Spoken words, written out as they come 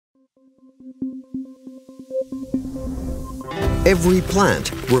Every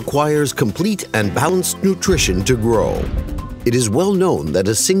plant requires complete and balanced nutrition to grow. It is well known that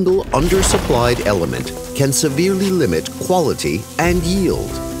a single undersupplied element can severely limit quality and yield.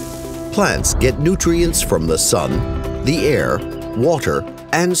 Plants get nutrients from the sun, the air, water,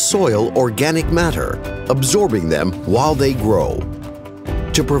 and soil organic matter, absorbing them while they grow.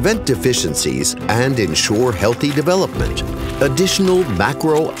 To prevent deficiencies and ensure healthy development, additional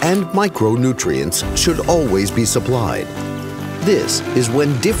macro and micronutrients should always be supplied. This is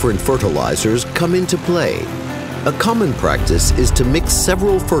when different fertilizers come into play. A common practice is to mix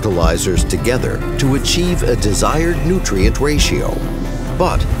several fertilizers together to achieve a desired nutrient ratio.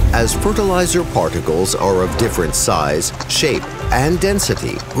 But as fertilizer particles are of different size, shape, and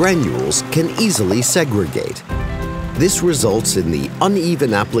density, granules can easily segregate. This results in the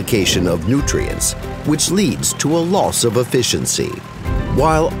uneven application of nutrients, which leads to a loss of efficiency,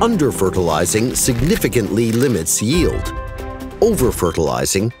 while under-fertilizing significantly limits yield.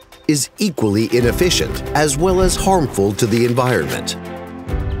 Over-fertilizing is equally inefficient as well as harmful to the environment.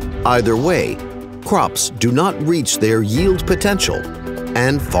 Either way, crops do not reach their yield potential,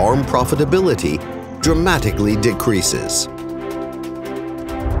 and farm profitability dramatically decreases.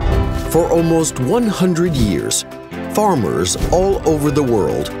 For almost 100 years, farmers all over the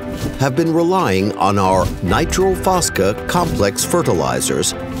world have been relying on our Nitrophoska complex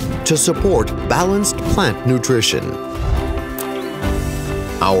fertilizers to support balanced plant nutrition.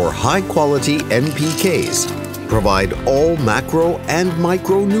 Our high-quality NPKs provide all macro and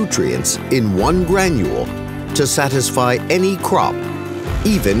micronutrients in one granule to satisfy any crop,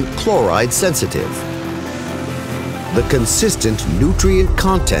 even chloride-sensitive. The consistent nutrient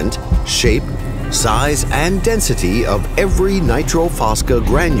content, shape, size, and density of every Nitrophoska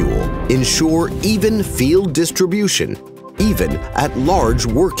granule ensure even field distribution, even at large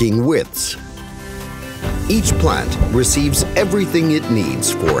working widths. Each plant receives everything it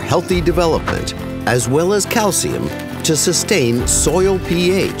needs for healthy development, as well as calcium to sustain soil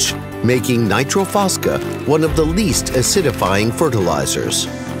pH, making Nitrophoska one of the least acidifying fertilizers.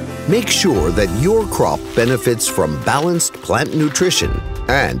 Make sure that your crop benefits from balanced plant nutrition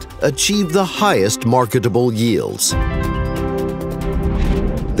and achieve the highest marketable yields.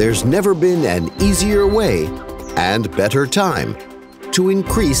 There's never been an easier way and better time to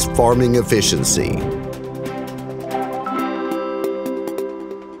increase farming efficiency.